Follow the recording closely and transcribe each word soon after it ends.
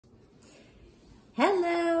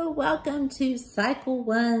Hello, welcome to Cycle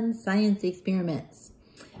 1 Science Experiments.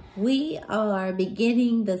 We are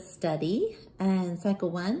beginning the study in Cycle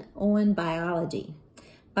 1 on biology.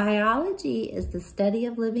 Biology is the study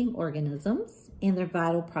of living organisms and their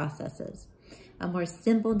vital processes. A more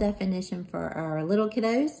simple definition for our little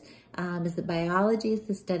kiddos is that biology is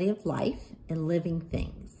the study of life and living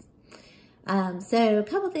things. So a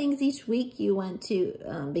couple things each week you want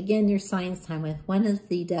to begin your science time with. One is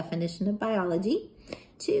the definition of biology.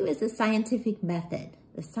 Two is the scientific method.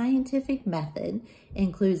 The scientific method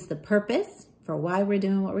includes the purpose for why we're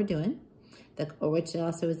doing what we're doing, which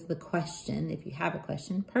also is the question, if you have a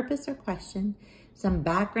question, purpose or question, some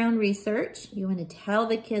background research. You want to tell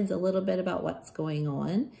the kids a little bit about what's going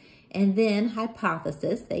on, and then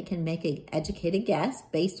hypothesis. They can make an educated guess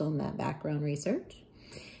based on that background research.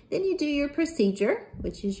 Then you do your procedure,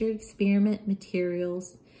 which is your experiment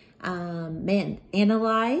materials,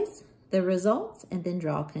 analyze the results, and then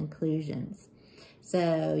draw conclusions.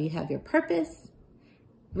 So you have your purpose,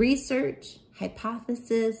 research,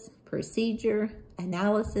 hypothesis, procedure,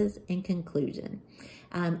 analysis, and conclusion.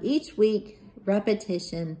 Each week,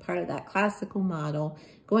 repetition, part of that classical model,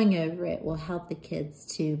 going over it will help the kids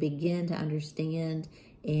to begin to understand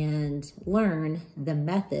and learn the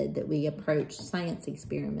method that we approach science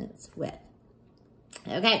experiments with.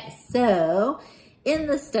 Okay, so in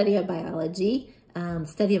the study of biology,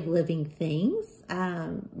 study of living things,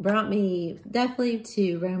 brought me definitely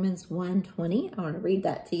to Romans 1:20. I want to read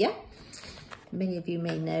that to you. Many of you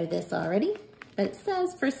may know this already, but it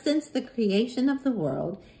says, "For since the creation of the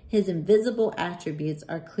world, his invisible attributes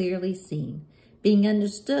are clearly seen, being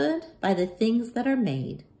understood by the things that are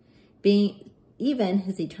made, being even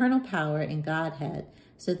his eternal power and Godhead,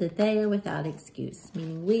 so that they are without excuse,"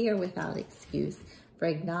 meaning we are without excuse for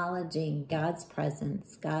acknowledging God's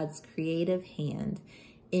presence, God's creative hand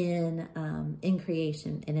in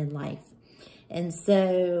creation and in life. And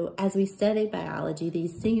so as we study biology,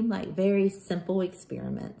 these seem like very simple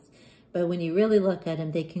experiments, but when you really look at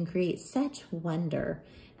them, they can create such wonder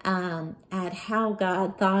at how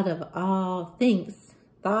God thought of all things,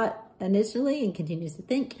 thought initially and continues to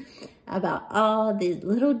think about all the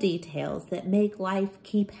little details that make life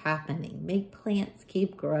keep happening, make plants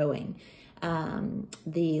keep growing,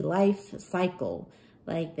 the life cycle,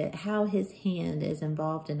 like that, how his hand is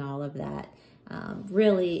involved in all of that,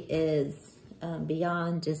 really is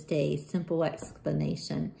beyond just a simple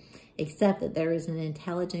explanation, except that there is an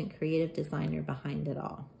intelligent, creative designer behind it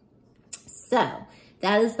all. So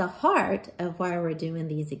that is the heart of why we're doing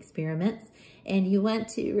these experiments, and you want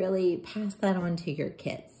to really pass that on to your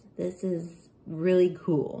kids. This is really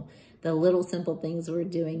cool. The little simple things we're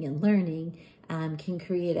doing and learning can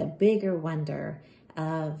create a bigger wonder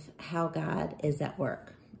of how God is at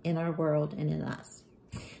work in our world and in us.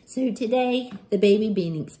 So today, the baby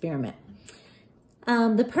bean experiment.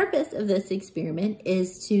 The purpose of this experiment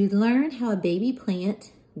is to learn how a baby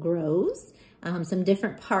plant grows, some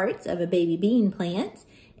different parts of a baby bean plant,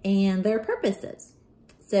 and their purposes.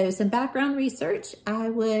 So some background research, I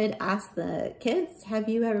would ask the kids, have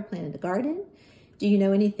you ever planted a garden? Do you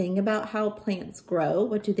know anything about how plants grow?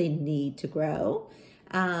 What do they need to grow?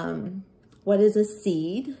 What is a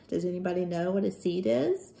seed? Does anybody know what a seed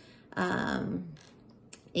is?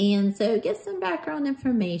 And so get some background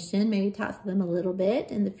information, maybe talk to them a little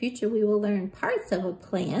bit. In the future, we will learn parts of a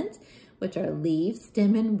plant, which are leaves,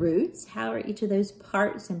 stem, and roots. How are each of those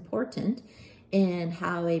parts important in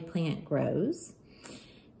how a plant grows?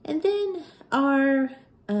 And then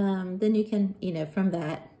then you can, from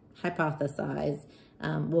that hypothesize,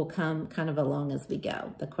 will come kind of along as we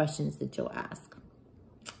go, the questions that you'll ask.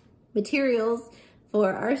 Materials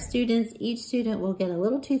for our students, each student will get a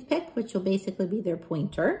little toothpick, which will basically be their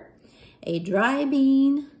pointer, a dry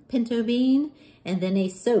bean, pinto bean, and then a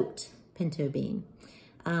soaked pinto bean.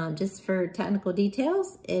 Just for technical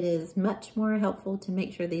details, it is much more helpful to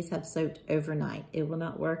make sure these have soaked overnight. It will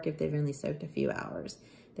not work if they've only soaked a few hours.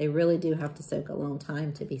 They really do have to soak a long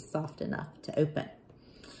time to be soft enough to open.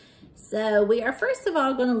 So we are first of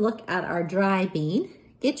all going to look at our dry bean.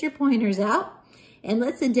 Get your pointers out and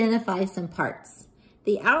let's identify some parts.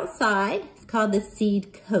 The outside is called the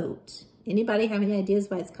seed coat. Anybody have any ideas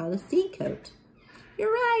why it's called a seed coat?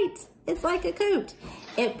 You're right, it's like a coat.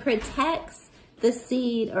 It protects the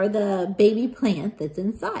seed or the baby plant that's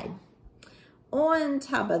inside. On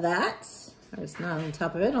top of that, or it's not on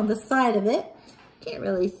top of it, on the side of it, can't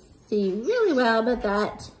really see really well, but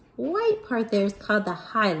that white part there is called the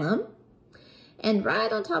hilum. And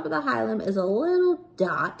right on top of the hilum is a little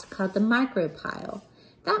dot called the micropyle.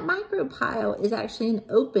 That micropyle is actually an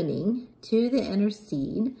opening to the inner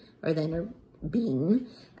seed or the inner bean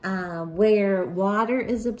where water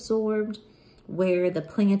is absorbed, where the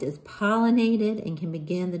plant is pollinated and can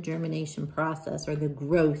begin the germination process or the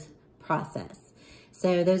growth process.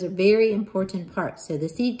 So those are very important parts. So the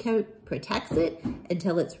seed coat protects it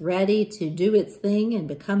until it's ready to do its thing and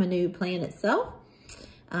become a new plant itself.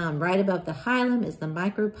 Right above the hilum is the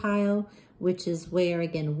micropyle, which is where,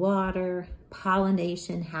 again, water,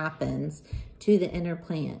 pollination happens to the inner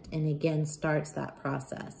plant and again starts that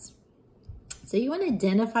process. So you want to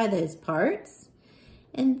identify those parts,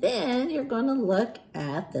 and then you're going to look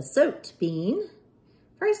at the soaked bean.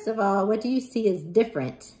 First of all, what do you see is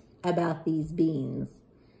different about these beans?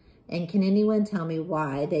 And can anyone tell me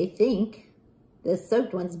why they think the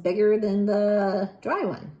soaked one's bigger than the dry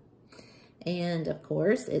one? And of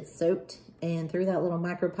course, it's soaked and through that little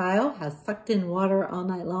micropyle has sucked in water all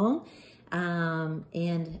night long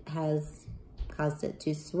and has caused it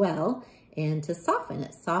to swell and to soften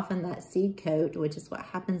it. Soften that seed coat, which is what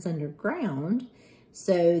happens underground,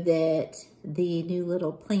 so that the new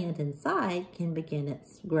little plant inside can begin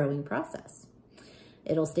its growing process.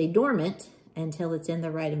 It'll stay dormant until it's in the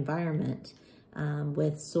right environment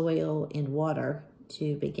with soil and water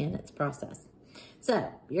to begin its process.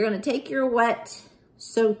 So you're going to take your wet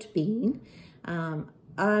soaked bean.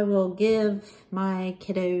 I will give my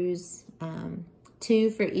kiddos 2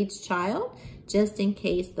 for each child, just in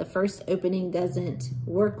case the first opening doesn't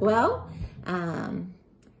work well.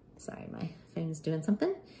 Sorry, my phone's doing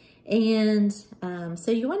something. And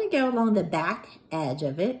so you want to go along the back edge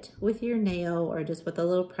of it with your nail or just with a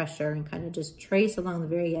little pressure and kind of just trace along the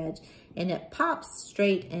very edge, and it pops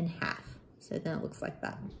straight in half. So then it looks like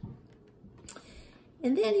that.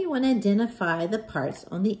 And then you want to identify the parts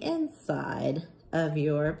on the inside of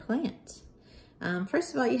your plant.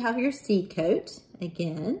 First of all, you have your seed coat,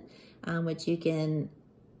 again, which you can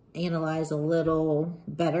analyze a little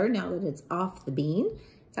better now that it's off the bean.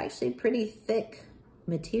 It's actually pretty thick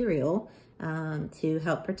material to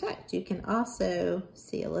help protect. You can also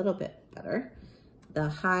see a little bit better. The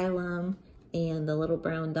hilum and the little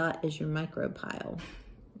brown dot is your micropyle,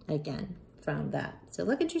 again, from that. So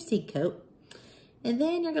look at your seed coat. And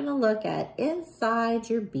then you're going to look at inside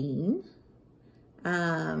your bean.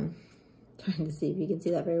 Trying to see if you can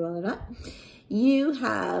see that very well or not. You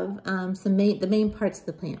have the main parts of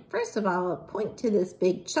the plant. First of all, point to this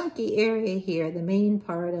big chunky area here, the main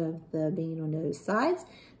part of the bean on those sides.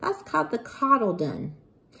 That's called the cotyledon.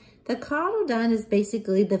 The cotyledon is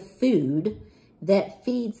basically the food that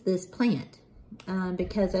feeds this plant.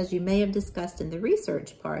 Because as you may have discussed in the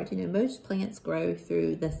research part, most plants grow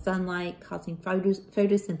through the sunlight, causing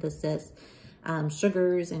photosynthesis,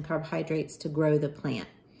 sugars and carbohydrates to grow the plant.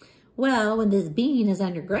 Well, when this bean is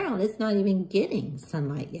underground, it's not even getting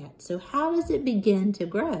sunlight yet. So how does it begin to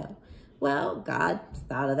grow? Well, God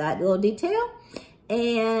thought of that little detail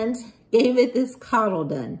and gave it this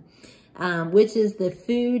cotyledon, which is the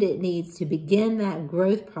food it needs to begin that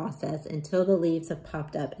growth process until the leaves have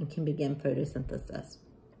popped up and can begin photosynthesis.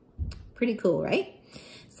 Pretty cool, right?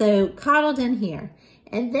 So cotyledon here.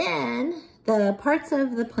 And then the parts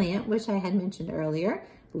of the plant, which I had mentioned earlier,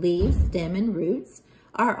 leaves, stem, and roots,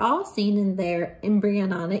 are all seen in their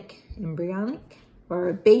embryonic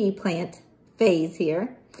or baby plant phase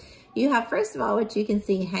here. You have, first of all, what you can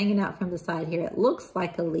see hanging out from the side here. It looks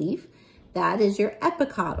like a leaf. That is your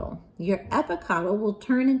epicotyl. Your epicotyl will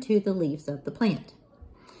turn into the leaves of the plant.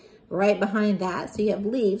 Right behind that, so you have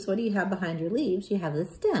leaves. What do you have behind your leaves? You have the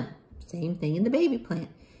stem. Same thing in the baby plant.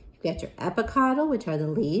 You've got your epicotyl, which are the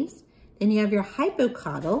leaves. Then you have your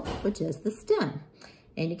hypocotyl, which is the stem.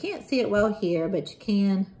 And you can't see it well here, but you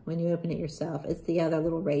can when you open it yourself. It's the other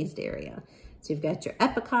little raised area. So you've got your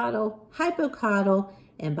epicotyl, hypocotyl,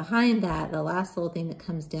 and behind that, the last little thing that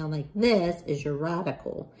comes down like this is your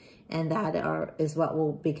radicle. And that is what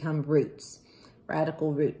will become roots,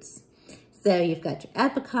 radical roots. So you've got your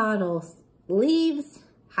epicotyl leaves,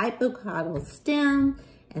 hypocotyl stem,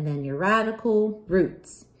 and then your radical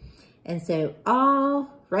roots. And so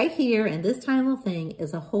all right here in this tiny little thing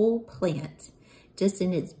is a whole plant, just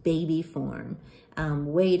in its baby form,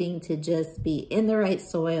 waiting to just be in the right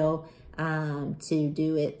soil to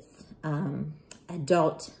do its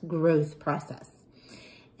adult growth process.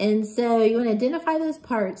 And so you want to identify those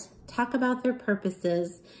parts, talk about their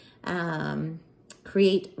purposes,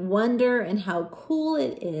 create wonder in how cool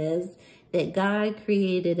it is that God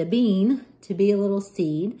created a bean to be a little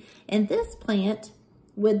seed. And this plant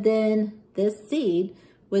would then, this seed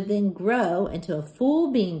would then grow into a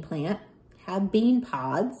full bean plant, have bean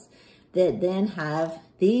pods that then have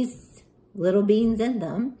these little beans in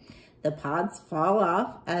them. The pods fall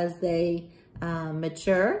off as they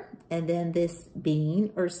mature, and then this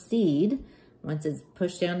bean or seed once it's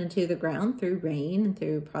pushed down into the ground through rain and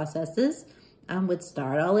through processes, would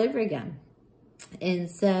start all over again. And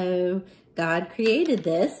so God created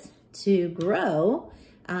this to grow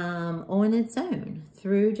on its own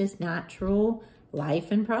through just natural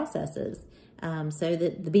life and processes. So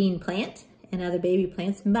that the bean plant and other baby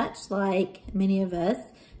plants, much like many of us,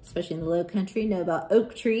 especially in the low country, know about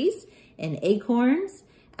oak trees and acorns,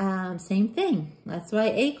 same thing. That's why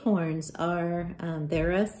acorns are,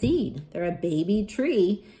 they're a seed. They're a baby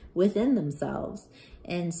tree within themselves.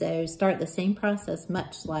 And so start the same process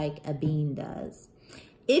much like a bean does.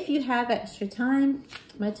 If you have extra time,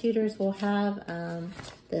 my tutors will have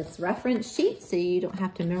this reference sheet so you don't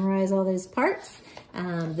have to memorize all those parts.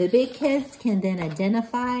 The big kids can then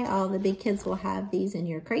identify, all the big kids will have these in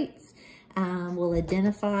your crates. Will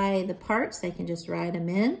identify the parts, they can just write them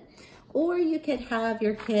in. Or you could have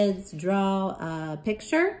your kids draw a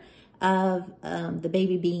picture of the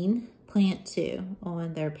baby bean plant too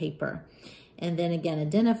on their paper. And then again,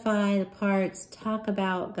 identify the parts, talk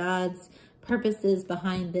about God's purposes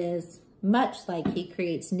behind this, much like he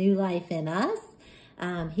creates new life in us.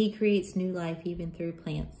 He creates new life even through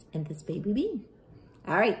plants and this baby bean.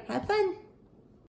 All right, have fun.